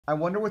I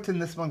wonder what's in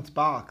this month's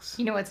box.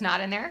 You know what's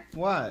not in there?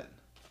 What?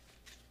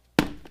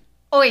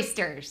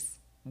 Oysters.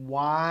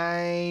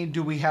 Why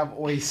do we have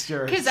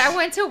oysters? Because I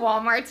went to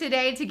Walmart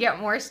today to get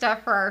more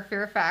stuff for our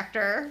Fear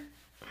Factor.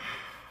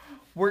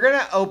 We're going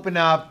to open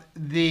up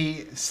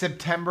the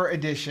September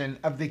edition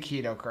of the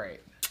Keto Crate.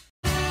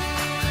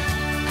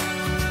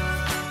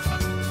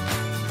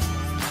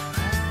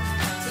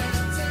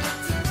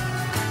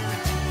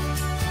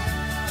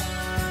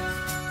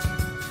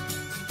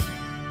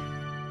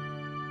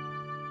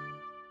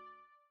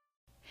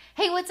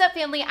 Hey, what's up,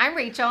 family? I'm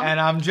Rachel. And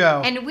I'm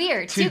Joe. And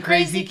we're Two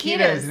Crazy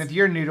Ketos. And if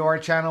you're new to our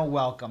channel,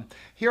 welcome.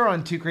 Here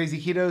on Two Crazy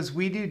Ketos,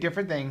 we do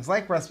different things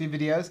like recipe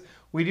videos,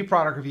 we do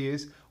product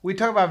reviews, we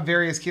talk about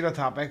various keto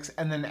topics,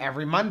 and then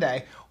every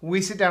Monday,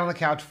 we sit down on the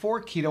couch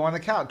for Keto on the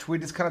Couch. We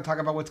just kind of talk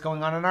about what's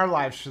going on in our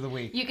lives for the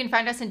week. You can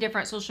find us in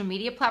different social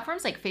media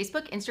platforms like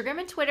Facebook, Instagram,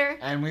 and Twitter.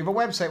 And we have a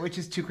website, which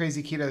is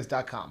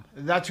twocrazyketos.com.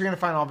 That's where you're going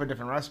to find all of our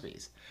different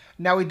recipes.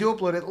 Now, we do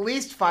upload at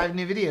least 5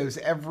 new videos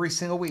every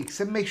single week,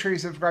 so make sure you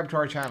subscribe to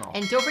our channel.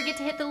 And don't forget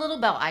to hit the little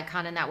bell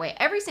icon, and that way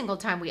every single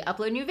time we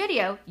upload a new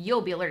video, you'll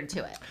be alerted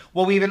to it.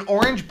 Well, we have an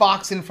orange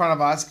box in front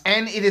of us,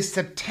 and it is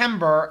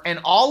September, and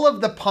all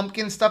of the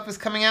pumpkin stuff is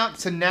coming out,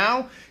 so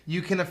now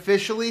you can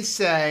officially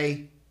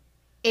say...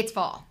 It's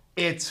fall.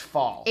 It's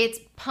fall. It's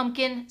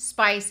pumpkin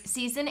spice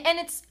season, and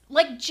it's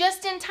like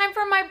just in time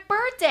for my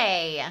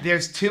birthday.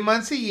 There's 2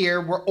 months a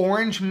year where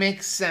orange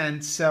makes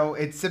sense, so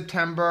it's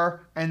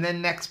September, and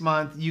then next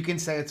month you can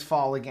say it's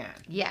fall again.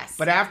 Yes.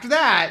 But after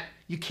that,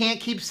 you can't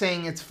keep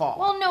saying it's fall.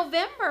 Well,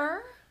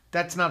 November.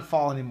 That's not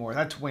fall anymore.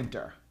 That's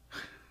winter.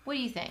 What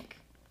do you think?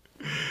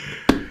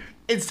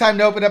 It's time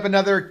to open up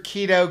another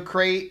Keto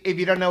Crate. If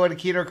you don't know what a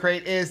Keto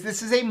Crate is,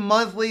 this is a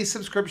monthly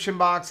subscription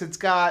box. It's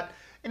got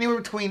anywhere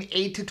between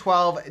 8 to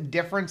 12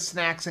 different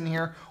snacks in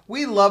here.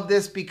 We love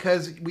this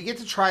because we get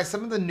to try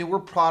some of the newer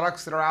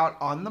products that are out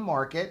on the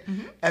market.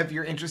 If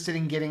you're interested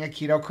in getting a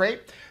Keto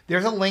Crate,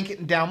 there's a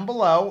link down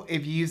below.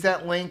 If you use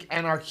that link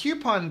and our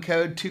coupon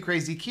code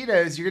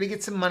 2crazyketos, you're going to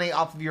get some money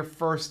off of your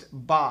first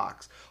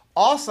box.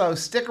 Also,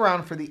 stick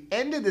around for the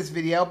end of this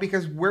video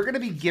because we're going to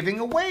be giving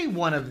away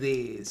one of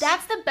these.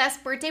 That's the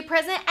best birthday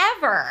present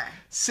ever.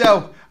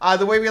 So,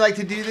 the way we like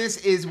to do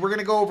this is we're going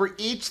to go over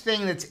each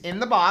thing that's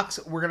in the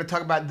box. We're going to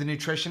talk about the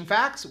nutrition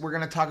facts. We're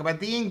going to talk about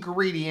the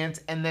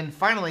ingredients. And then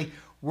finally,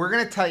 we're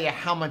going to tell you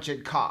how much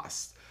it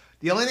costs.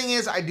 The only thing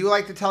is, I do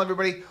like to tell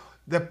everybody,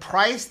 the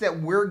price that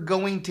we're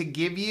going to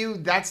give you,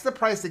 that's the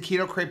price the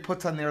Keto Crate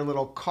puts on their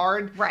little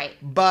card. Right.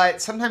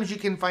 But sometimes you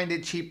can find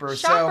it cheaper.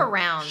 Shop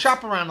around.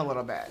 Shop around a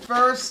little bit.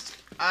 First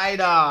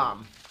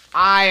item,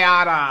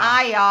 IATA.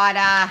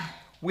 IATA.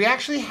 We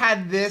actually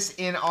had this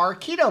in our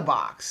keto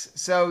box.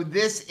 So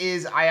this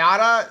is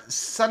IATA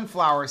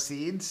sunflower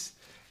seeds,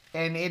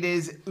 and it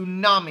is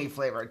umami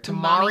flavored,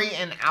 tamari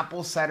and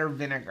apple cider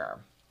vinegar.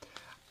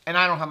 And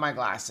I don't have my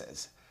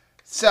glasses.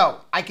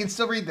 So, I can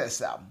still read this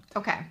though.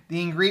 Okay.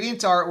 The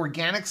ingredients are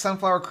organic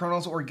sunflower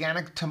kernels,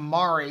 organic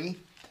tamari,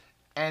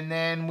 and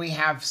then we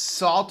have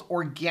salt,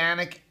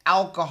 organic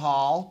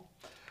alcohol,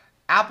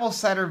 apple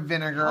cider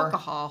vinegar.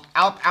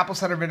 Apple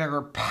cider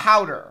vinegar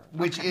powder,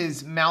 which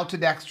is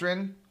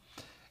maltodextrin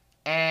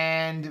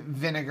and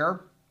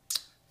vinegar,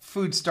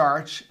 food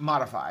starch,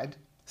 modified,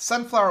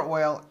 sunflower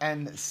oil,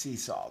 and sea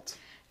salt.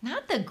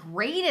 Not the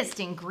greatest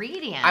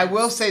ingredients. I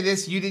will say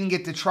this, you didn't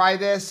get to try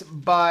this,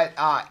 but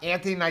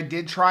Anthony and I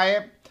did try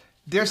it.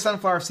 They're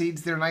sunflower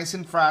seeds. They're nice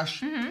and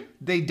fresh.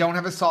 They don't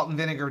have a salt and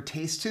vinegar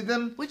taste to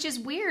them. Which is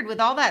weird. With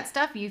all that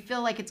stuff, you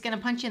feel like it's going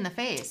to punch you in the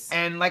face.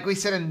 And like we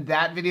said in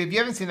that video, if you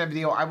haven't seen that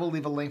video, I will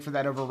leave a link for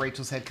that over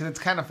Rachel's head because it's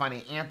kind of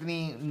funny.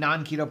 Anthony,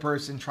 non-keto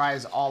person,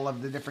 tries all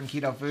of the different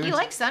keto foods. He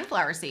likes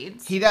sunflower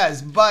seeds. He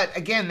does. But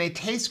again, they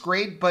taste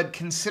great. But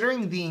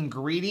considering the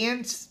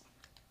ingredients,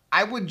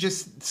 I would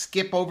just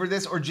skip over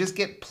this or just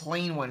get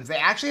plain ones. They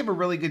actually have a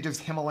really good just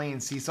Himalayan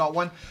sea salt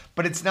one,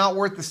 but it's not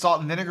worth the salt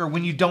and vinegar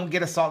when you don't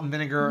get a salt and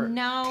vinegar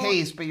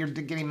taste, but you're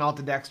getting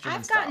maltodextrin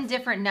and stuff. I've gotten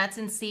different nuts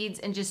and seeds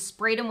and just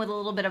sprayed them with a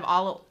little bit of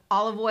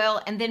olive oil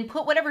and then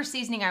put whatever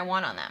seasoning I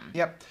want on them.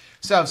 Yep.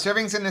 So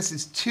servings in this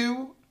is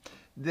 2.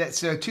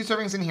 So 2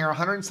 servings in here,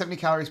 170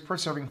 calories per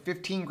serving,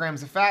 15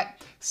 grams of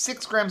fat,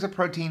 6 grams of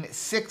protein,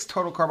 6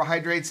 total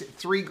carbohydrates,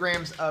 3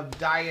 grams of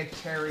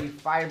dietary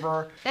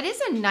fiber. That is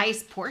a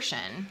nice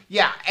portion.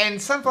 Yeah, and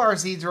sunflower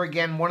seeds are,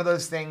 again, one of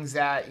those things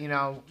that, you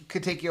know,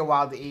 could take you a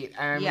while to eat.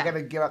 And we're going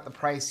to give out the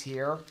price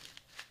here.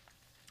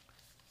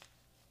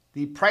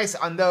 The price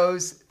on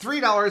those,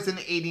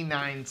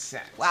 $3.89.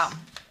 Wow.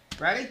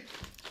 Ready?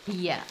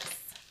 Yes.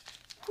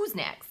 Who's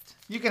next?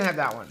 You can have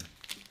that one.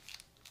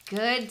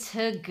 Good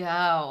to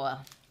go.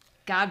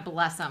 God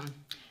bless them.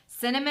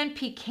 Cinnamon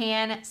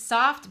pecan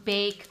soft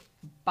bake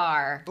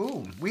bar.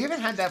 Ooh, we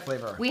haven't had that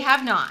flavor. We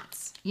have not.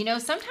 You know,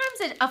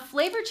 sometimes a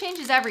flavor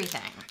changes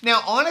everything.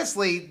 Now,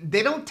 honestly,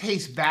 they don't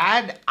taste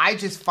bad. I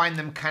just find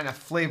them kind of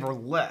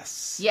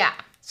flavorless. Yeah.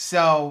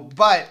 So,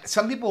 but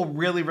some people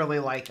really, really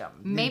like them.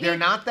 Maybe they're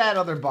not that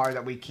other bar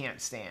that we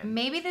can't stand.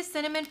 Maybe the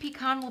cinnamon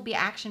pecan will be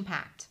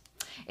action-packed.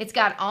 It's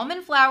got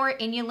almond flour,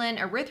 inulin,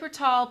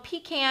 erythritol,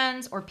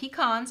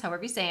 pecans,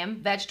 however you say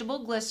them,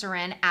 vegetable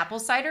glycerin, apple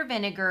cider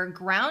vinegar,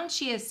 ground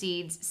chia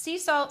seeds, sea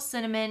salt,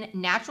 cinnamon,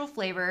 natural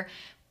flavor,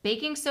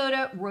 baking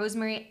soda,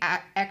 rosemary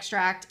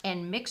extract,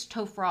 and mixed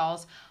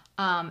tofrols.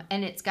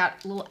 And it's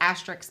got little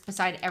asterisks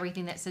beside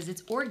everything that says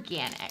it's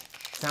organic.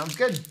 Sounds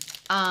good.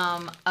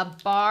 A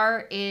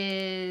bar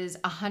is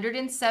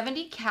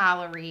 170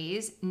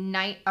 calories,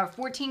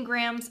 14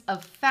 grams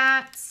of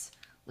fats.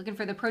 Looking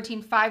for the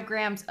protein, 5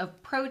 grams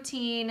of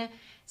protein,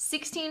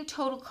 16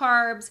 total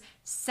carbs,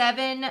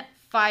 7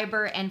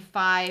 fiber, and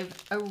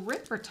 5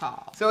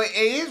 erythritol. So it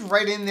is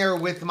right in there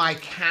with my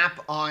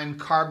cap on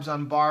carbs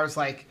on bars,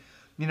 like,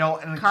 you know.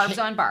 And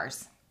Carbs on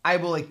bars. I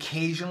will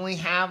occasionally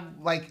have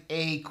like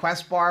a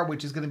Quest bar,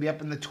 which is going to be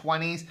up in the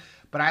 20s,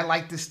 but I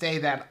like to stay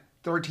that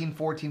 13,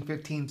 14,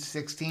 15,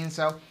 16.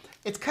 So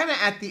it's kind of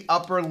at the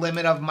upper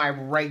limit of my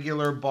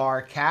regular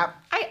bar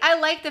cap. I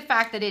like the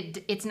fact that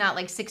it's not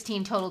like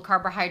 16 total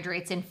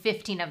carbohydrates and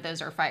 15 of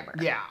those are fiber.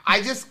 Yeah,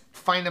 I just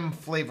find them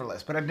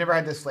flavorless, but I've never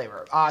had this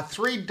flavor.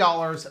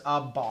 $3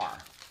 a bar.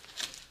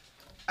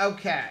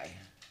 Okay.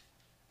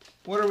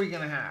 What are we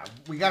going to have?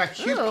 We got a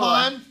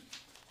coupon. Ooh.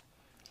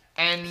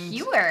 And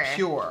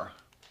pure.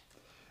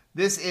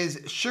 This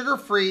is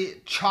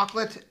sugar-free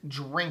chocolate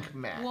drink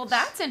mix. Well,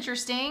 that's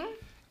interesting.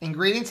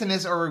 Ingredients in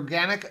this are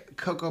organic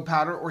cocoa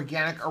powder,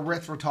 organic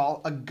erythritol,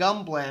 a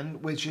gum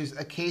blend, which is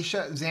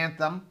acacia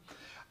xanthan,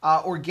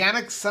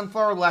 organic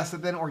sunflower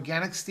lecithin,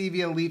 organic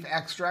stevia leaf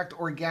extract,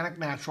 organic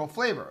natural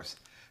flavors.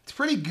 It's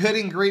pretty good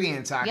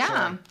ingredients, actually.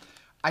 Yeah.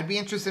 I'd be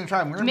interested in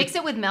trying. Mix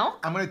it with milk?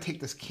 I'm going to take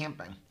this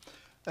camping.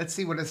 Let's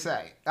see what it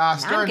say.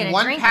 Stir in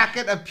 1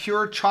 packet of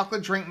pure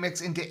chocolate drink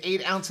mix into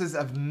 8 ounces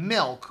of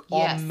milk.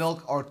 All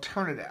milk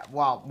alternative.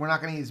 Well, we're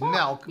not going to use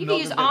milk. You can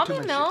use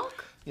almond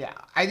milk. Yeah,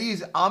 I'd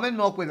use almond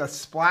milk with a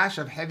splash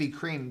of heavy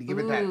cream to give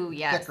it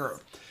that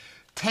thicker.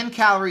 10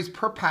 calories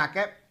per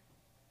packet,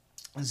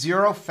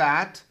 0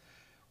 fat,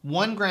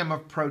 1 gram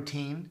of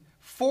protein,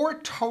 4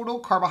 total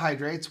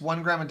carbohydrates,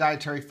 1 gram of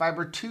dietary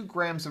fiber, 2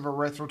 grams of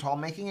erythritol,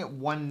 making it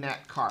 1 net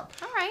carb.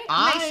 All right,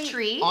 nice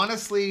treat.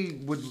 Honestly,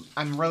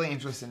 I'm really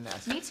interested in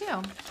this. Me too.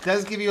 It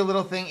does give you a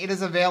little thing. It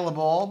is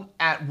available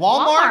at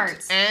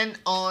Walmart and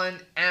on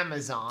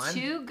Amazon.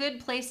 2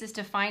 good places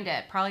to find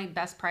it. Probably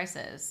best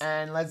prices.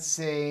 And let's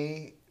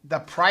see. The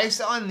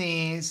price on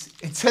these,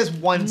 it says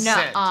 1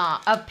 cent.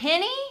 A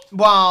penny?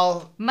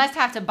 Well, must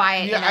have to buy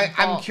it. Yeah,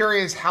 I'm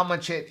curious how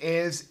much it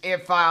is.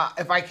 If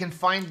I can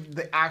find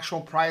the actual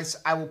price,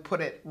 I will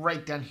put it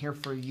right down here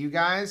for you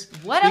guys.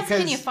 What else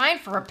can you find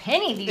for a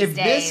penny these days? If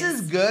this is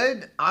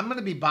good, I'm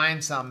gonna be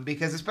buying some,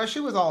 because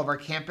especially with all of our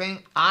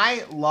camping,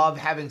 I love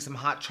having some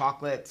hot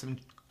chocolate, some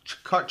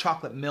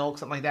chocolate milk,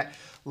 something like that.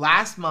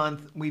 Last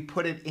month, we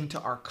put it into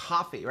our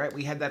coffee, right?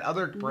 We had that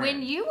other brand.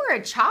 When you were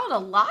a child, a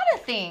lot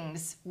of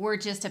things were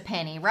just a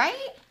penny,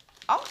 right?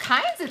 All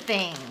kinds of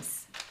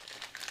things.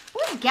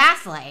 What's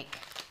gas like?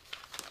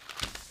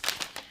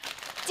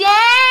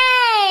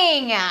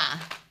 Dang!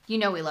 You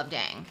know we love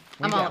dang.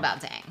 I'm all about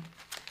dang.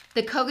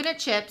 The coconut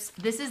chips,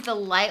 this is the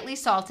lightly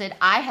salted.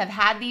 I have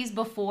had these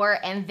before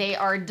and they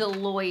are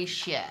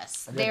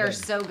delicious. They are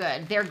so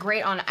good. They're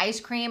great on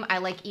ice cream. I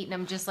like eating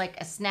them just like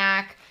a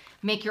snack.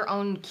 Make your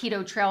own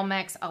keto trail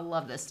mix. I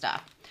love this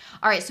stuff.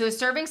 All right, so a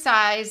serving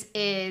size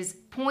is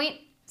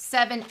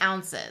 0.7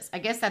 ounces. I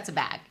guess that's a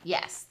bag.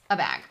 Yes, a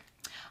bag.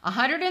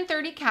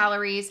 130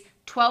 calories,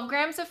 12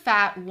 grams of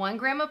fat, 1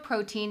 gram of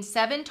protein,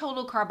 7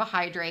 total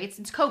carbohydrates.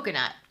 It's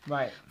coconut.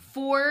 Right.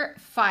 4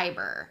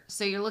 fiber.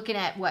 So you're looking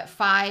at what,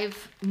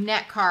 5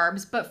 net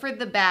carbs, but for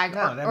the bag,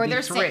 no, or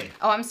they're 3. saying,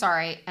 oh, I'm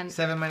sorry. And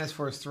 7 minus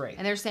 4 is 3.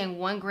 And they're saying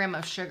 1 gram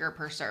of sugar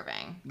per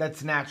serving.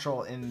 That's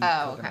natural in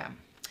coconut. Okay.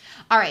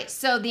 All right,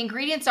 so the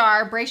ingredients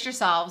are, brace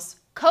yourselves,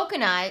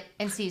 coconut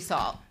and sea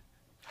salt.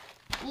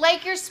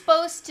 Like you're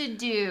supposed to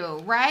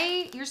do,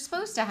 right? You're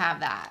supposed to have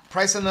that.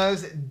 Price on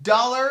those,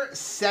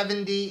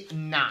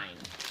 $1.79.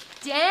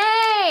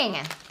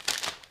 Dang!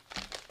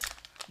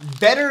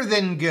 Better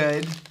than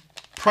good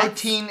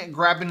protein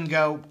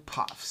grab-and-go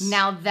puffs.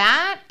 Now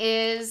that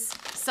is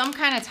some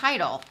kind of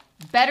title.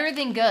 Better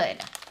than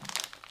good.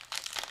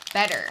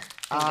 Better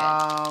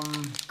than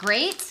good.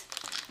 Great?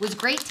 Was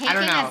great taken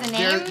as a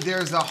name?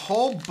 There's a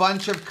whole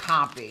bunch of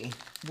copy.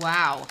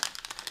 Wow.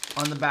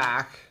 On the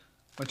back,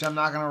 which I'm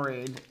not going to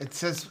read. It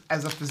says,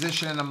 as a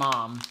physician and a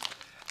mom.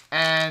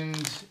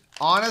 And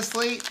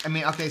honestly, I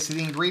mean, okay, so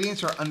the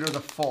ingredients are under the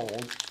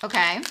fold.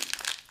 Okay.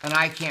 And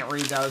I can't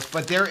read those,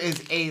 but there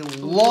is a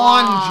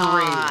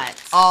laundry.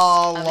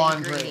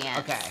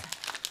 Okay.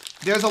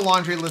 There's a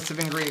laundry list of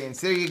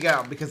ingredients. There you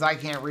go, because I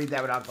can't read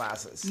that without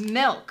glasses.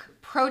 Milk.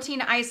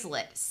 Protein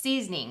isolate,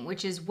 seasoning,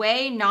 which is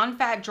whey,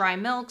 non-fat dry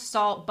milk,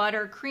 salt,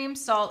 butter, cream,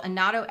 salt,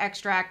 annatto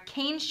extract,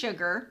 cane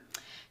sugar,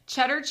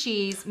 cheddar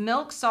cheese,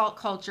 milk, salt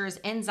cultures,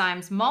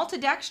 enzymes,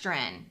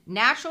 maltodextrin,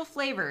 natural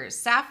flavors,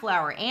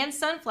 safflower and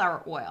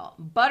sunflower oil,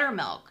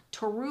 buttermilk,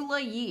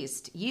 torula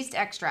yeast, yeast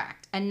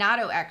extract,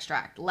 annatto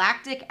extract,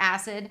 lactic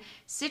acid,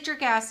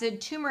 citric acid,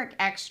 turmeric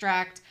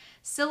extract,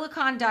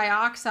 silicon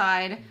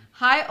dioxide,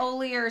 high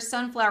olear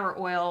sunflower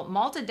oil,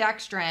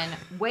 maltodextrin,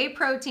 whey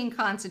protein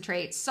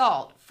concentrate,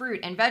 salt, fruit,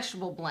 and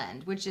vegetable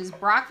blend, which is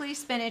broccoli,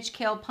 spinach,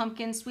 kale,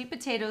 pumpkin, sweet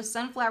potato,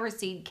 sunflower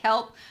seed,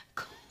 kelp,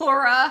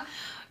 chlora,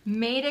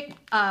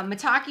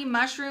 maitake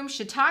mushroom,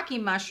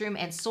 shiitake mushroom,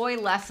 and soy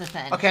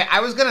lecithin. Okay,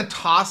 I was going to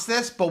toss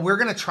this, but we're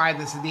going to try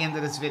this at the end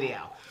of this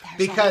video.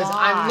 There's because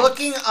I'm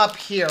looking up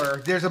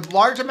here. There's a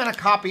large amount of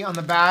copy on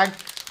the bag,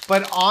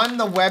 but on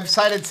the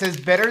website it says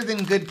better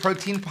than good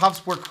protein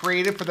puffs were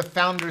created for the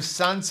founder's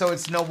son, so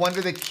it's no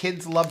wonder the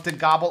kids love to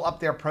gobble up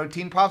their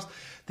protein puffs.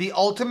 The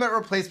ultimate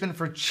replacement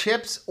for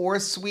chips or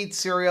sweet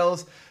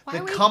cereals.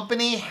 The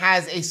company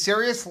has a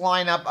serious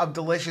lineup of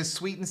delicious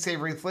sweet and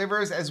savory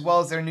flavors, as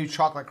well as their new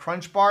chocolate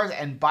crunch bars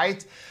and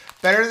bites.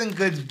 Better Than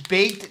Good's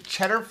baked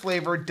cheddar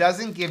flavor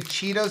doesn't give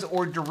Cheetos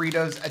or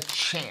Doritos a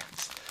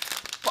chance.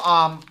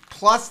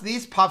 Plus,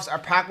 these puffs are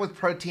packed with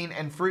protein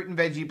and fruit and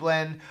veggie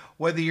blend.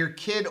 Whether your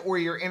kid or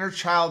your inner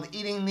child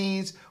eating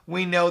these,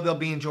 we know they'll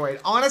be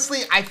enjoyed. Honestly,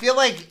 I feel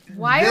like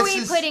why are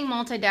we putting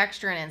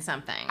maltodextrin in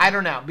something? I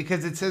don't know,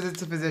 because it says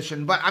it's a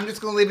physician. But I'm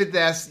just going to leave it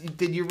this.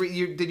 Did you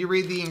read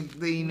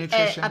the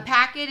nutrition? A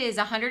packet is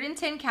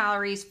 110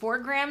 calories, 4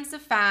 grams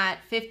of fat,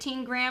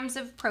 15 grams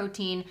of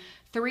protein,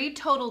 3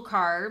 total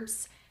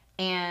carbs,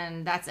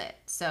 and that's it.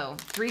 So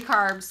 3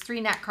 carbs,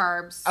 3 net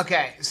carbs.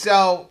 Okay,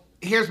 so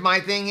here's my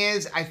thing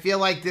is, I feel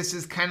like this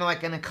is kind of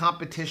like in a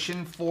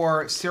competition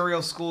for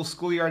cereal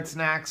schoolyard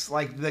snacks,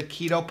 like the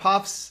keto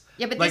puffs.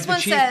 Yeah, but like this one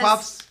cheese says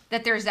puffs.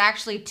 that there's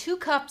actually 2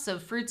 cups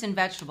of fruits and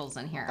vegetables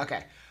in here.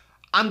 Okay,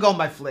 I'm going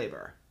by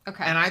flavor.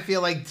 Okay. And I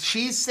feel like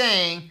she's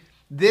saying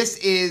this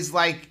is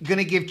like going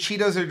to give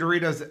Cheetos or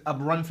Doritos a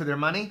run for their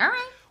money. All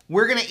right.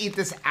 We're going to eat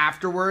this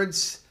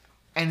afterwards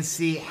and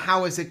see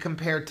how is it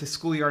compared to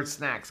schoolyard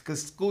snacks,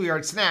 because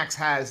schoolyard snacks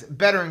has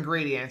better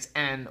ingredients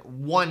and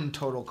 1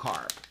 total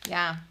carb.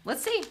 Yeah,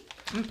 let's see.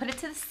 I'm gonna put it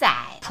to the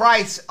side.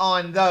 Price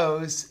on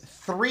those,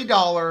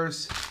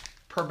 $3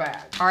 per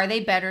bag. Are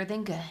they better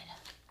than good?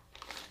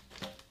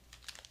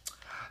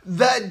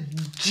 The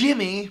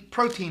Jimmy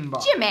protein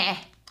bar. Jimmy.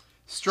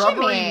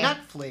 Strawberry Jimmy. nut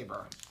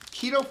flavor.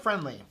 Keto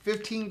friendly.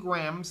 15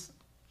 grams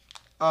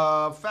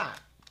of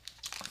fat.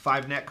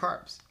 5 net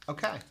carbs.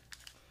 Okay.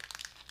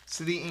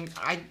 So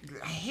I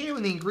hate it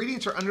when the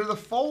ingredients are under the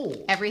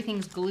fold.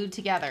 Everything's glued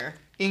together.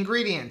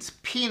 Ingredients: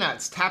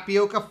 peanuts,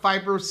 tapioca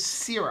fiber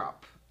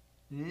syrup,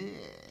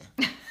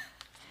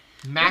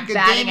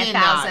 macadamia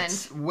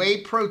nuts,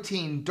 whey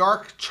protein,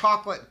 dark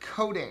chocolate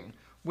coating,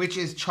 which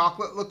is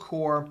chocolate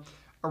liqueur,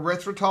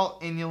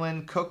 erythritol,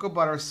 inulin, cocoa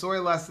butter, soy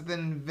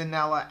lecithin,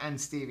 vanilla, and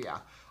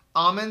stevia.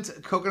 Almonds,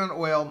 coconut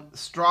oil,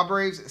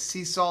 strawberries,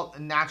 sea salt,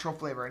 and natural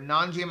flavor,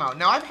 non-GMO.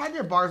 Now, I've had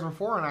their bars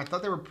before, and I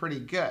thought they were pretty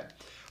good.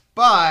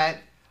 But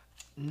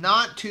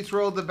not too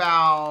thrilled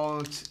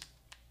about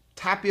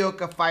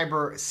tapioca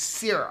fiber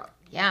syrup.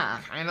 Yeah.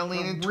 Kind of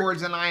leaning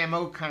towards an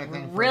IMO kind of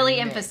thing.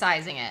 Really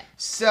emphasizing it.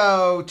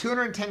 So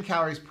 210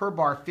 calories per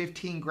bar,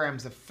 15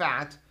 grams of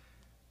fat,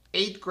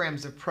 8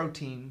 grams of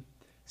protein,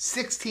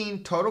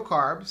 16 total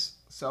carbs.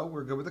 So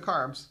we're good with the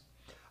carbs.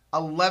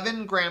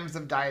 11 grams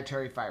of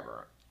dietary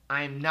fiber.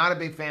 I'm not a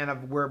big fan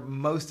of where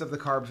most of the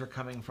carbs are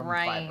coming from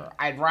fiber.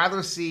 I'd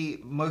rather see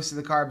most of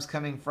the carbs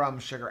coming from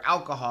sugar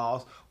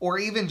alcohols or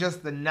even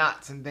just the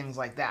nuts and things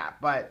like that.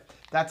 But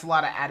that's a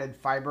lot of added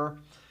fiber.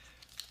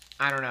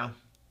 I don't know.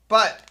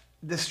 But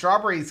the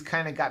strawberries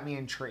kind of got me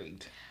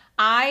intrigued.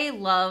 I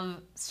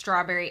love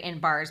strawberry in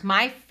bars.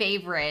 My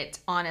favorite,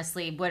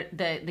 honestly, what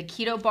the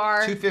keto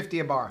bar.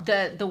 $2.50 a bar.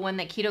 The one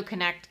that Keto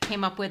Connect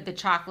came up with, the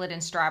chocolate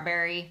and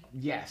strawberry.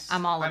 Yes.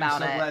 I'm all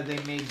about it. I'm so glad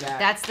they made that.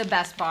 That's the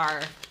best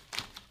bar.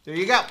 There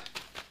you go.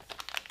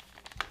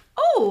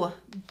 Oh,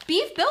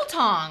 beef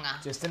biltong.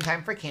 Just in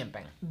time for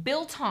camping.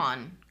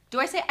 Biltong.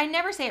 I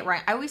never say it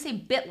right. I always say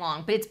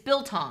bitlong, but it's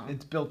biltong.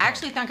 It's biltong. I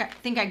actually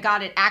think I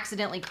got it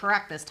accidentally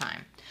correct this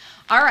time.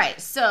 All right,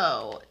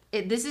 so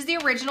this is the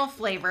original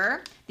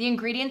flavor. The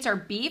ingredients are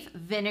beef,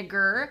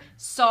 vinegar,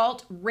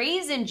 salt,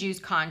 raisin juice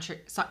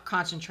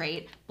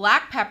concentrate,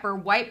 black pepper,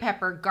 white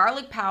pepper,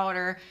 garlic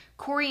powder,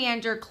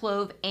 coriander,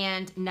 clove,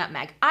 and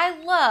nutmeg.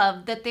 I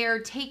love that they're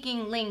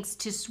taking links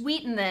to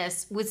sweeten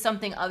this with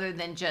something other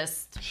than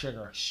just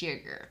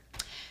sugar.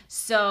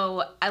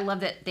 So I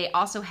love that they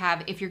also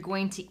have, if you're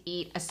going to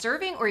eat a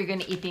serving or you're going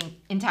to eat the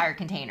entire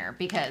container,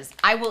 because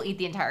I will eat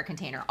the entire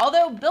container.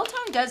 Although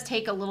biltong does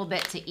take a little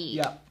bit to eat.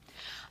 Yeah.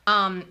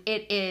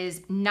 It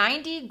is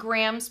 90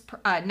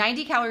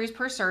 calories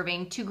per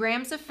serving, 2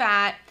 grams of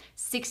fat,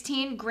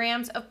 16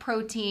 grams of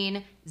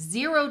protein,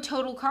 0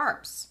 total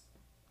carbs.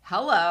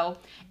 Hello.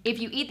 If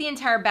you eat the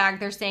entire bag,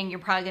 they're saying you're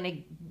probably going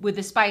to, with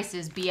the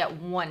spices, be at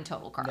 1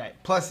 total carb.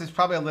 Right. Plus, there's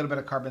probably a little bit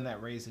of carb in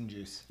that raisin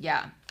juice.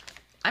 Yeah.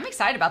 I'm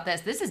excited about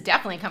this. This is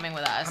definitely coming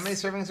with us. How many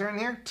servings are in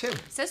here? 2.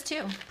 It says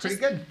 2. Pretty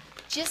good.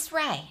 Just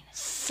right.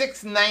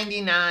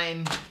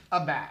 $6.99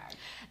 a bag.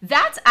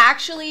 That's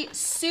actually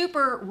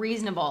super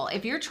reasonable.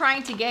 If you're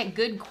trying to get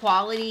good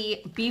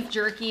quality beef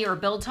jerky or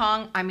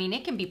biltong, I mean,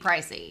 it can be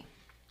pricey.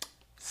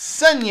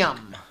 Sun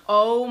Yum.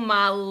 Oh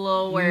my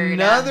Lord.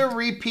 Another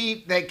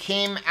repeat that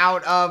came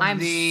out of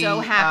the so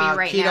happy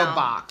right keto now.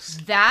 box.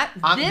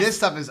 This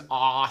stuff is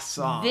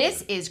awesome.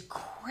 This is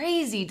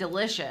crazy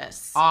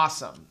delicious.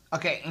 Awesome.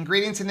 Okay,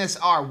 ingredients in this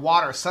are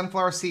water,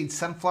 sunflower seeds,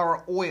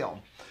 sunflower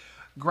oil,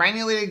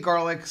 granulated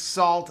garlic,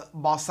 salt,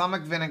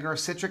 balsamic vinegar,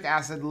 citric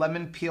acid,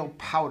 lemon peel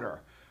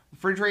powder.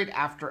 Refrigerate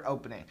after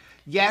opening.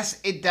 Yes,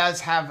 it does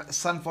have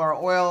sunflower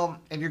oil.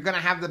 If you're going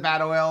to have the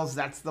bad oils,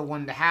 that's the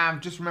one to have.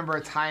 Just remember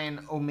it's high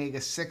in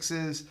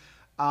omega-6s.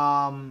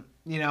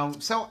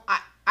 So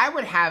I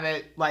would have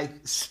it like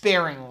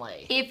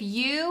sparingly. If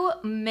you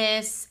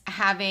miss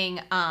having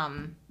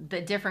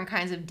the different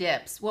kinds of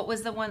dips, what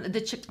was the one?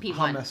 The chickpea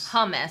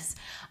hummus.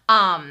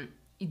 Hummus.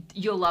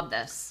 You'll love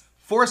this.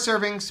 4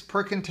 servings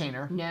per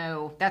container.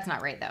 No, that's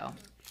not right though.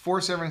 4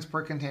 servings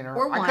per container.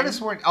 Or 1. I could have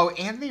sworn. Oh,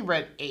 Anthony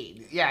read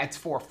 8. Yeah, it's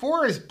 4.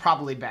 4 is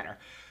probably better.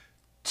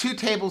 2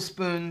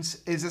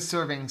 tablespoons is a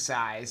serving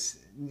size.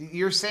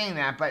 You're saying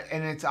that,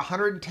 and it's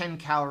 110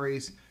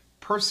 calories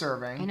per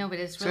serving. I know, but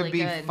it's really good.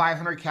 So it'd be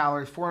 500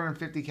 calories,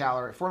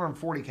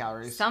 440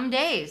 calories. Some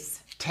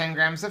days. 10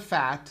 grams of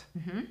fat.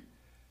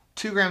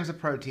 2 grams of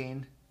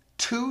protein.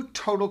 2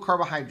 total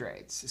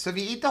carbohydrates. So if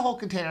you eat the whole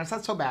container, it's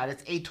not so bad.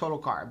 It's 8 total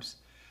carbs.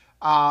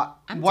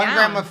 1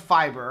 gram of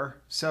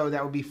fiber, so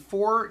that would be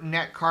 4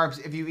 net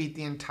carbs if you eat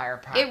the entire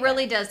pack. It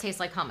really does taste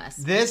like hummus.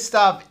 This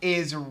stuff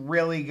is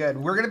really good.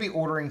 We're going to be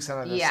ordering some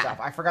of this stuff.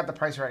 I forgot the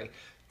price already.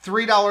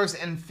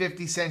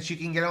 $3.50. You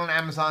can get it on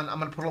Amazon. I'm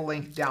going to put a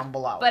link down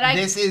below.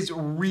 This is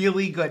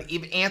really good.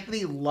 Even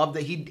Anthony loved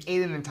it. He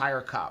ate an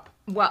entire cup.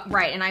 Well,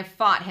 right, and I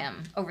fought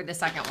him over the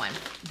second one.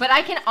 But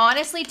I can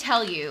honestly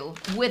tell you,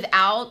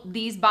 without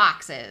these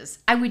boxes,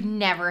 I would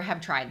never have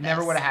tried this.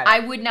 Never would have had it.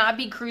 I would not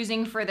be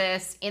cruising for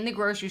this in the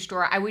grocery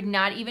store. I would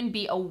not even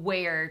be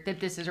aware that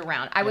this is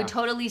around. I would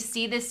totally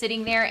see this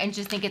sitting there and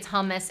just think it's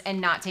hummus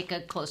and not take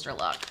a closer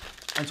look.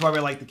 That's why we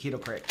like the Keto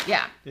Crate.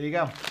 Yeah. There you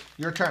go.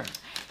 Your turn.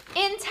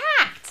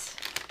 Intact.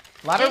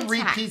 A lot of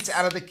repeats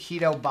out of the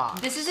keto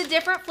box. This is a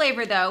different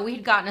flavor, though. We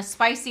had gotten a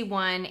spicy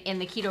one in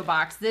the keto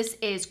box. This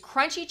is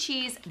crunchy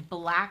cheese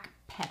black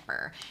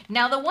pepper.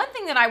 Now, the one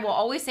thing that I will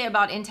always say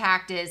about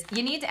Intact is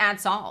you need to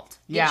add salt.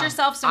 Get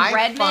yourself some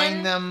Redmond.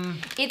 Find them.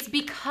 It's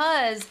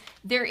because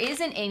there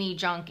isn't any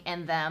junk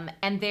in them,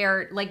 and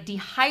they're like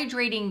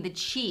dehydrating the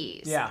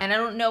cheese. Yeah. And I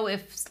don't know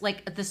if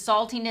like the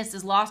saltiness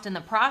is lost in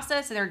the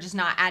process, and they're just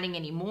not adding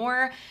any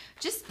more.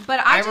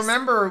 I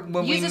remember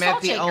when we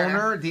met the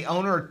owner. The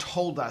owner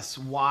told us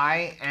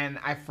why, and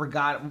I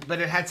forgot, but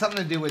it had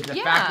something to do with the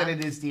fact that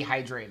it is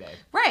dehydrated.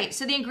 Right.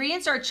 So the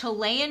ingredients are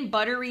Chilean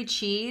buttery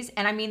cheese,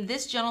 and I mean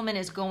this gentleman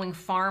is going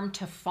farm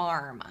to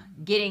farm,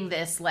 getting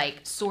this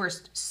like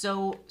sourced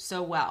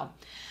so well.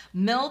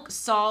 Milk,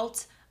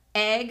 salt,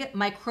 egg,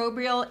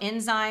 microbial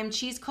enzyme,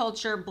 cheese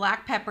culture,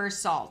 black pepper,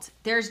 salt.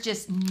 There's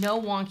just no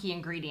wonky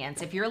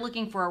ingredients. If you're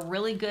looking for a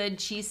really good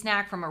cheese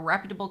snack from a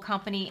reputable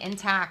company,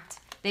 Intact,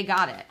 they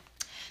got it.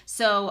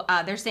 So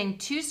they're saying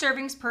 2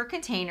 servings per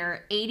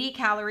container, 80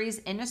 calories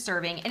in a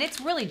serving, and it's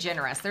really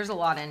generous. There's a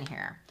lot in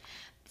here.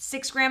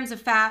 6 grams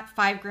of fat,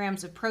 5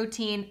 grams of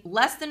protein,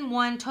 less than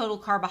 1 total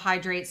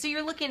carbohydrate. So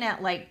you're looking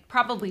at like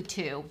probably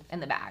 2 in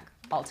the bag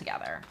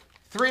altogether.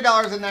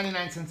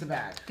 $3.99 a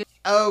bag. Good.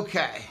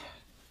 Okay.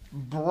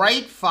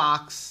 Bright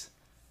Fox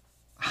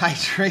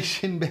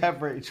hydration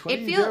beverage. What are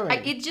you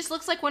doing? It just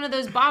looks like one of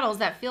those bottles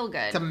that feel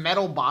good. It's a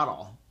metal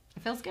bottle.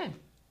 It feels good.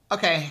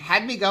 Okay,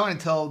 had me going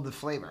until the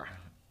flavor.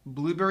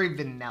 Blueberry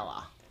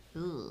vanilla.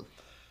 Ooh.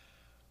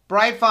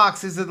 Bright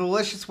Fox is a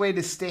delicious way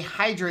to stay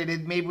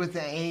hydrated, made with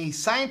a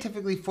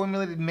scientifically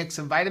formulated mix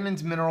of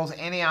vitamins, minerals,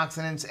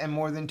 antioxidants, and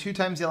more than 2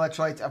 times the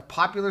electrolytes of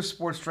popular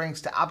sports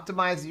drinks to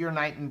optimize your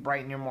night and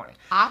brighten your morning.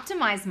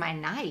 Optimize my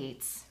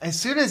nights? As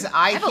soon as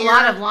I have a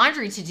lot of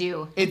laundry to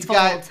do. It's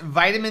got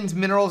vitamins,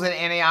 minerals, and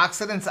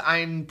antioxidants.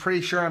 I'm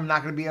pretty sure I'm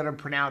not going to be able to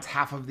pronounce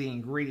half of the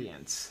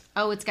ingredients.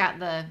 Oh, it's got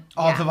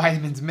all the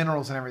vitamins,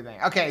 minerals, and everything.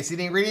 Okay, so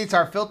the ingredients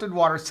are filtered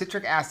water,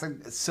 citric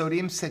acid,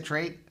 sodium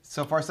citrate.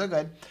 So far, so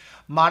good.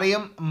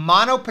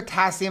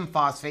 Monopotassium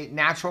phosphate,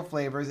 natural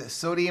flavors,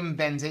 sodium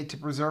benzate to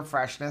preserve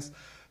freshness,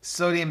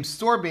 sodium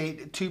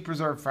sorbate to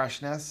preserve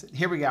freshness.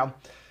 Here we go.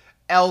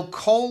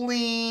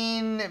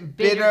 L-choline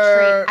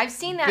bitter. I've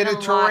seen that in a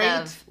lot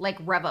of like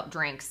rev up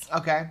drinks.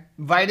 Okay.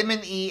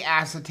 Vitamin E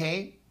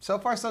acetate. So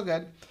far, so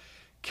good.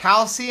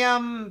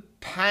 Calcium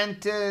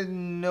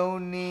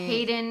pantenone.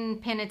 Hayden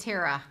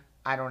Panettiere.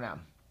 I don't know.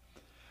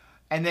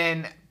 And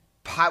then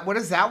what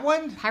is that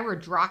one?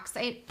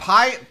 Pyrodroxate.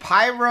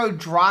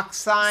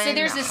 Pyrodroxine. So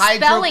there's a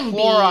spelling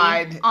bee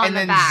on and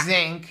then back.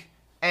 Zinc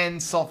and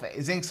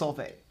sulfate. Zinc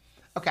sulfate.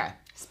 Okay.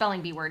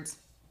 Spelling bee words.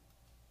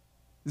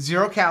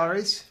 0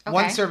 calories. Okay.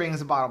 1 serving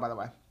is a bottle, by the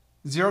way.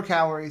 0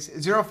 calories,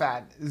 0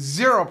 fat,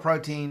 0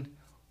 protein,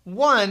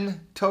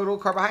 1 total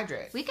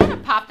carbohydrate. We gotta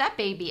pop that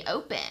baby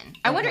open.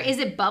 I wonder, is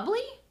it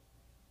bubbly?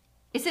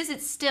 It says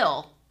it's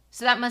still,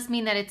 so that must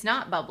mean that it's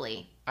not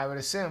bubbly. I would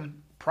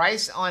assume.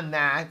 Price on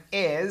that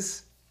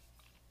is,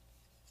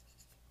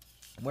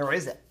 where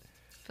is it?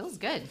 Feels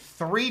good.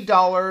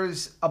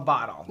 $3 a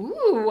bottle.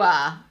 Ooh,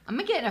 I'm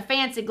getting a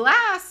fancy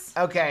glass.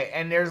 Okay,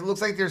 and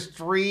looks like there's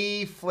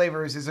 3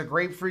 flavors. There's a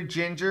grapefruit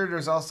ginger.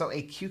 There's also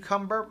a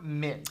cucumber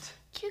mint.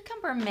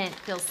 Cucumber mint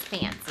feels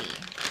fancy.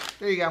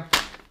 There you go.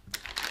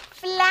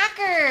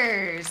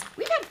 Flackers.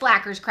 We've had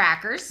Flackers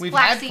crackers. We've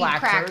had Flaxseed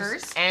Flackers,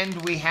 crackers.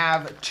 and we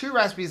have 2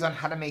 recipes on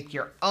how to make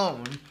your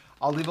own.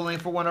 I'll leave a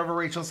link for one over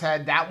Rachel's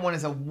head. That one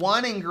is a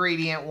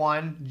 1-ingredient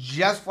one,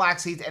 just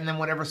flax seeds, and then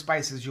whatever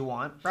spices you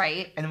want.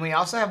 Right. And we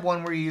also have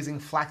one where you're using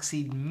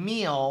flaxseed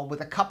meal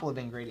with a couple of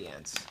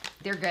ingredients.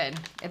 They're good.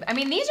 I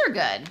mean, these are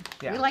good.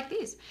 Yeah. We like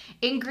these.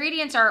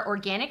 Ingredients are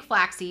organic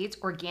flax seeds,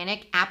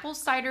 organic apple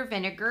cider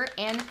vinegar,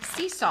 and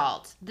sea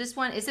salt. This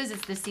one, it says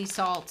it's the sea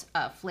salt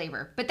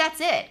flavor, but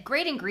that's it.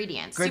 Great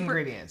ingredients. Good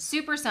ingredients.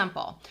 Super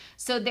simple.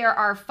 So there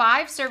are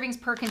 5 servings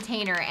per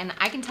container, and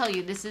I can tell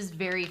you this is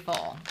very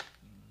full.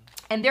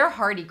 And they're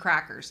hearty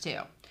crackers too.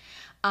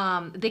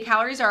 The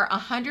calories are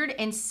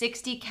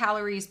 160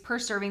 calories per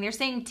serving. They're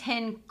saying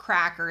 10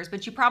 crackers,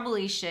 but you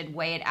probably should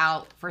weigh it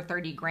out for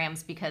 30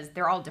 grams because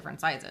they're all different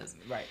sizes.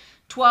 Right.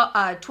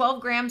 12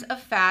 grams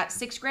of fat,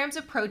 6 grams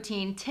of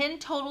protein, 10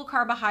 total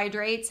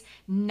carbohydrates,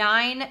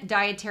 9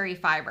 dietary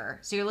fiber.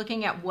 So you're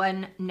looking at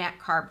 1 net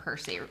carb per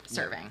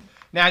serving.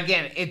 Now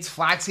again, it's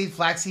flaxseed.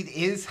 Flaxseed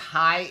is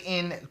high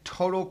in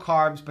total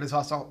carbs, but it's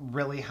also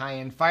really high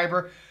in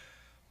fiber.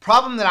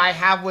 Problem that I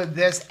have with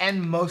this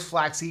and most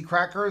flaxseed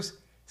crackers,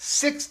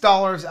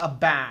 $6 a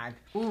bag.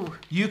 Ooh.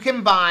 You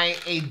can buy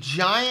a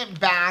giant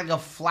bag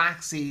of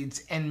flax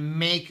seeds and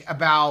make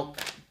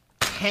about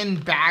 10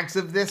 bags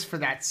of this for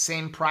that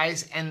same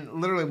price. And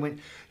literally,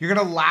 you're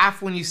gonna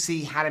laugh when you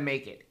see how to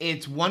make it.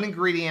 It's 1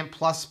 ingredient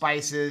plus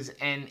spices,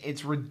 and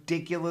it's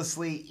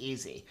ridiculously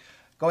easy.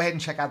 Go ahead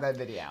and check out that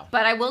video.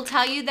 But I will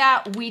tell you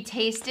that we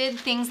tasted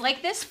things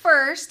like this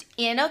first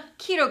in a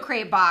Keto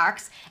Crate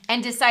box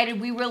and decided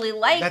we really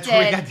liked it. That's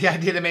where we got the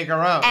idea to make our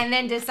own. And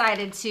then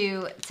decided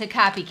to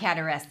copycat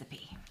a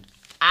recipe.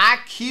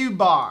 IQ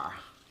bar.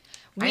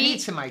 I need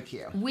some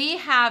IQ. We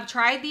have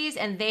tried these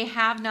and they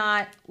have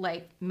not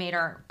made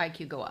our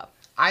IQ go up.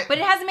 But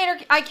it hasn't made our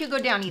IQ go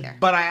down either.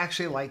 But I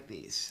actually like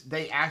these.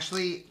 They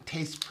actually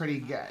taste pretty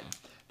good.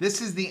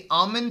 This is the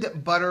almond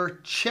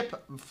butter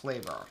chip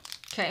flavor.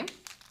 Okay.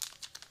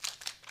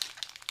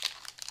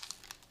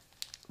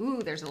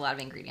 Ooh, there's a lot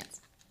of ingredients.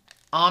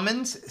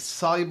 Almonds,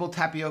 soluble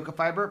tapioca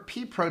fiber,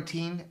 pea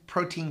protein,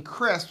 protein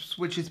crisps,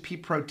 which is pea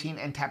protein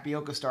and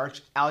tapioca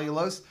starch,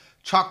 allulose,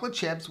 chocolate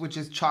chips, which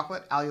is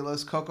chocolate,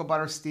 allulose, cocoa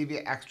butter,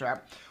 stevia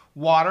extract,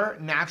 water,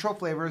 natural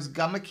flavors,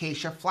 gum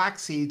acacia,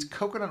 flax seeds,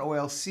 coconut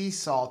oil, sea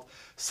salt,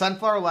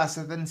 sunflower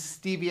lecithin,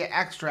 stevia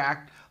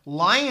extract,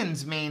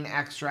 lion's mane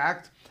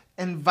extract,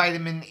 and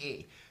vitamin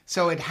E.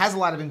 So it has a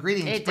lot of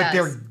ingredients, but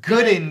they're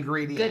good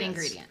ingredients. Good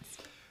ingredients.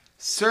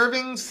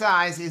 Serving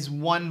size is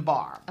 1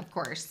 bar. Of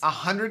course.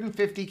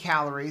 150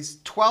 calories,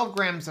 12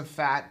 grams of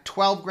fat,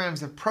 12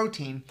 grams of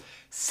protein,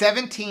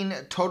 17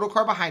 total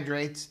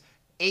carbohydrates,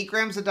 8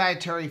 grams of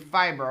dietary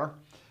fiber,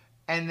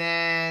 and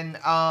then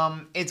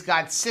it's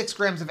got 6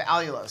 grams of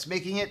allulose,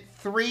 making it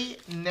 3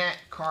 net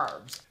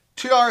carbs.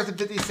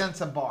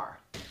 $2.50 a bar.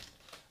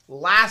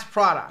 Last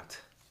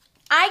product.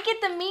 I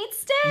get the meat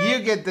stick?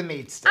 You get the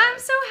meat stick. I'm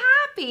so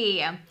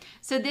happy.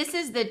 So this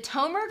is the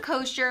Tomer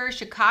Kosher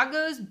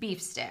Chicago's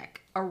beef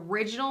stick.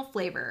 Original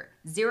flavor.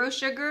 0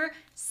 sugar,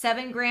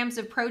 7 grams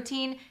of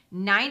protein,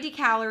 90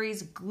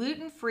 calories,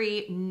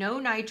 gluten-free, no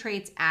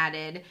nitrates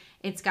added.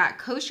 It's got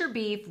kosher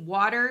beef,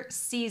 water,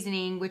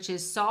 seasoning, which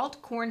is salt,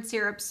 corn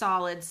syrup,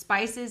 solid,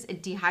 spices,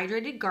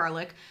 dehydrated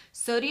garlic,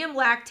 sodium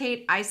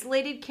lactate,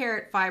 isolated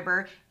carrot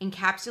fiber,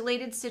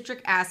 encapsulated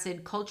citric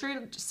acid,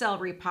 cultured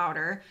celery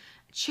powder,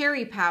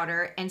 cherry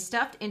powder, and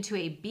stuffed into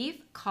a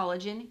beef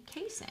collagen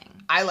casing.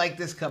 I like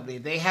this company.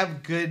 They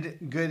have good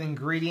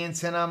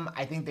ingredients in them.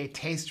 I think they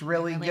taste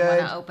really good. I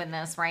want to open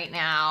this right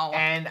now.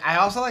 And I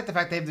also like the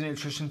fact they have the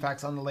nutrition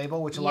facts on the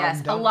label, which a lot of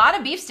them don't. A lot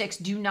of beef sticks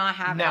do not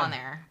have it on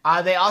there.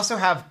 They also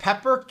have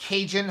pepper,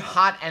 Cajun,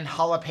 hot, and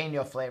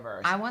jalapeno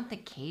flavors. I want the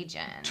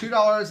Cajun.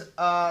 $2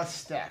 a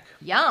stick.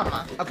 Yum.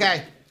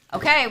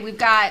 Okay, we're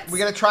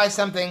gonna try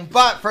something,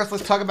 but first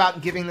let's talk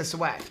about giving this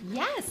away.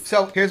 Yes.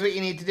 So here's what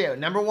you need to do.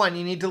 Number 1,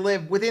 you need to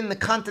live within the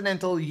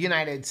continental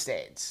United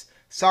States.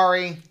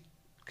 Sorry,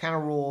 kind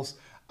of rules,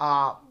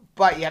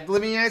 but you have to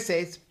live in the United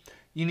States.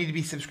 You need to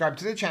be subscribed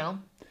to the channel.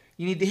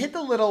 You need to hit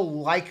the little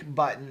like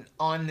button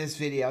on this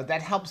video.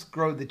 That helps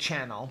grow the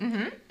channel.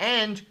 Mm-hmm.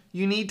 And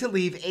you need to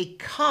leave a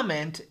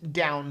comment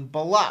down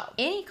below.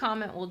 Any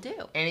comment will do.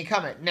 Any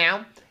comment.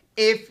 Now,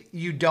 if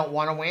you don't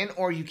want to win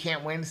or you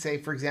can't win, say,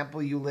 for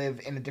example, you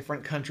live in a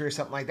different country or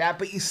something like that,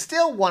 but you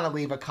still want to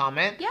leave a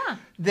comment,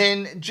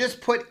 then just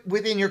put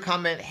within your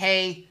comment,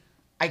 hey,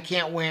 I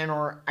can't win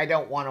or I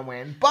don't want to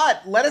win.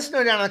 But let us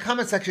know down in the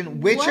comment section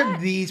which of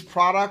these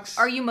products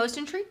are you most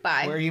intrigued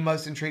by? Where are you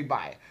most intrigued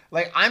by?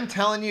 Like, I'm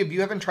telling you, if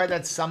you haven't tried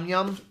that Sum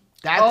Yum,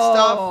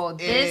 stuff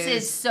this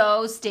is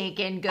so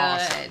stinking good.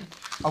 Awesome.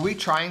 Are we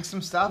trying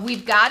some stuff?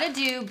 We've got to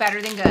do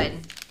better than good.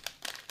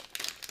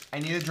 I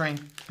need a drink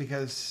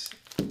because...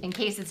 In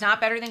case it's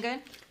not better than good?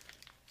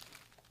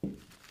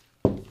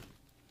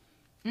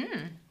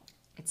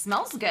 It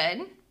smells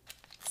good. It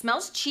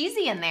smells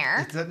cheesy in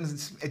there.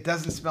 It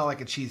doesn't smell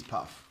like a cheese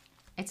puff.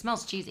 It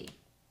smells cheesy.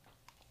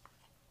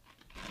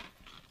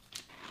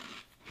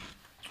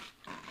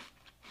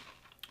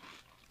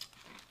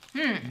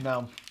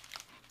 No.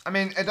 I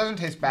mean, it doesn't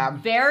taste bad.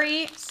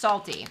 Very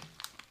salty.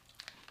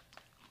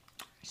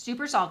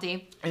 Super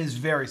salty. It is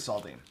very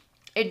salty.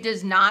 It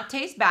does not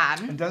taste bad.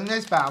 It doesn't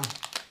taste bad.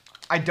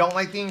 I don't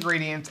like the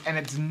ingredients, and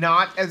it's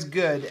not as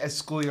good as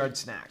Schoolyard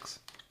Snacks.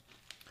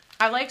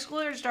 I like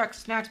Schoolyard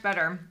Snacks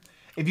better.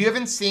 If you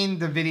haven't seen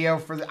the video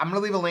I'm going to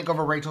leave a link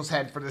over Rachel's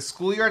head for the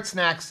Schoolyard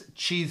Snacks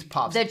cheese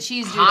puffs. The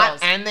cheese hot,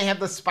 doodles. and they have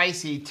the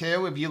spicy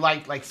too, if you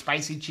like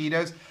spicy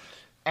Cheetos.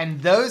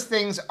 And those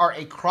things are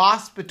a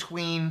cross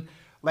between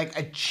like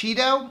a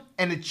Cheeto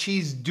and a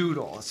cheese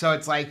doodle. So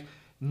it's like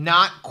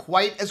not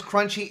quite as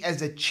crunchy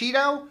as a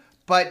Cheeto,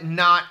 but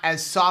not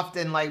as soft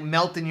and like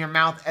melt in your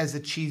mouth as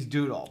a cheese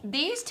doodle.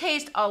 These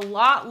taste a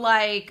lot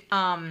like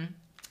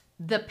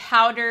the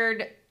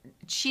powdered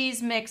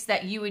cheese mix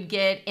that you would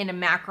get in a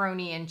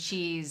macaroni and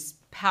cheese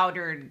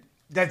powdered.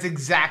 That's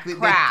exactly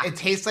crap. It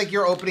tastes like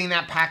you're opening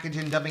that package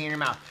and dumping it in your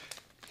mouth.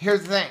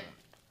 Here's the thing.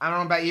 I don't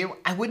know about you.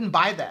 I wouldn't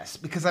buy this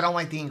because I don't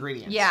like the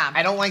ingredients. Yeah.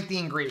 I don't like the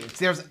ingredients.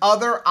 There's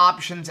other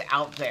options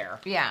out there.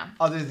 Yeah.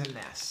 Other than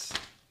this.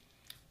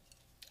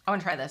 I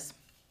want to try this.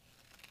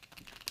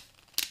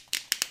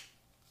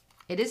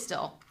 It is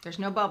still. There's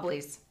no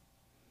bubblies.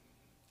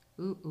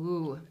 Ooh,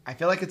 ooh. I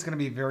feel like it's going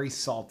to be very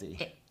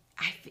salty.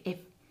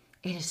 It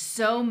is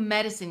so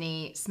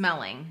medicine-y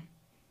smelling.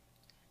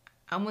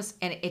 Almost,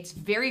 and it's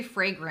very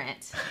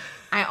fragrant.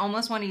 I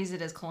almost want to use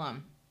it as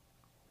cologne.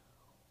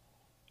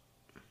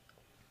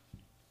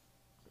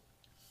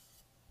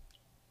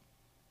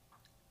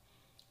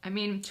 I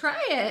mean, try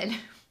it.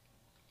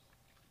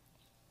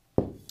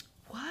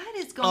 What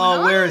is going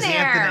on where's there?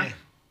 Anthony?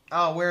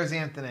 Oh, where's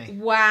Anthony?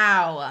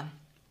 Wow.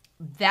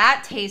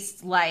 That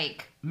tastes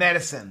like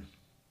Medicine.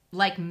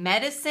 like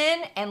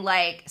medicine and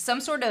like some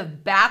sort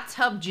of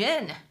bathtub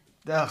gin.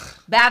 Ugh.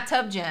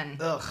 Bathtub gin.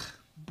 Ugh.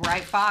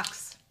 Bright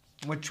Fox.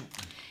 Which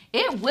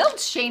It will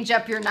change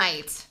up your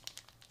night.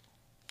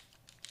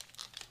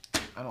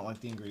 I don't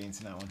like the ingredients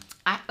in that one.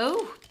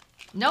 Oh,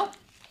 nope.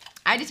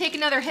 I had to take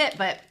another hit,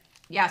 but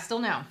yeah, still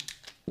no.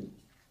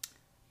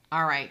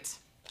 All right.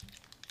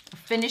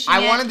 Finishing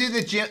I want to do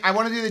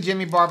the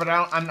Jimmy bar, but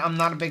I'm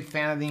not a big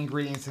fan of the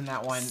ingredients in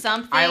that one.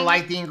 I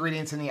like the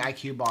ingredients in the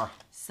IQ bar.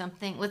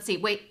 Something. Let's see.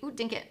 Wait. Ooh,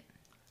 dink it.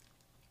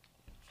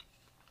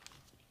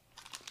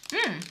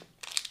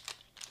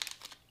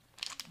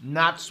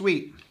 Not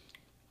sweet.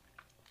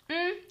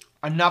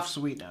 Enough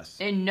sweetness.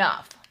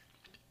 Enough.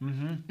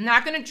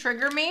 Not gonna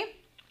trigger me,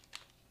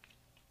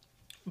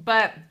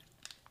 but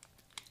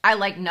I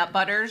like nut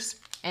butters,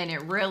 and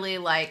it really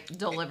like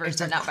delivers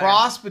the nut butter. It's a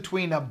cross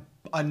between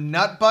a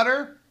nut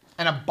butter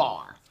and a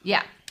bar.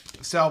 Yeah.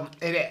 So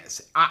it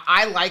is.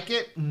 I like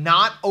it.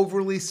 Not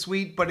overly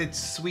sweet, but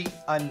it's sweet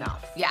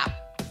enough. Yeah.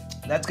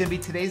 That's going to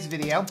be today's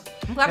video.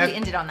 I'm glad Now, we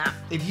ended on that.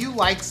 If you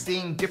like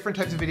seeing different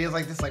types of videos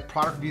like this, like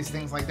product reviews,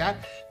 things like that,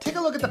 take a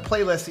look at the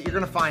playlist that you're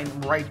going to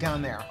find right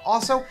down there.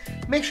 Also,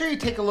 make sure you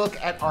take a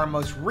look at our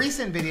most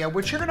recent video,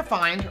 which you're going to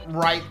find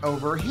right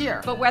over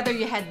here. But whether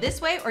you head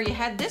this way or you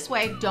head this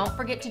way, don't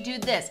forget to do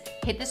this.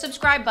 Hit the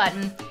subscribe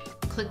button,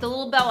 click the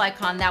little bell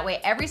icon. That way,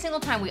 every single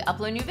time we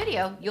upload a new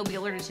video, you'll be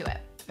alerted to it.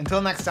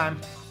 Until next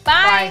time.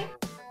 Bye. Bye.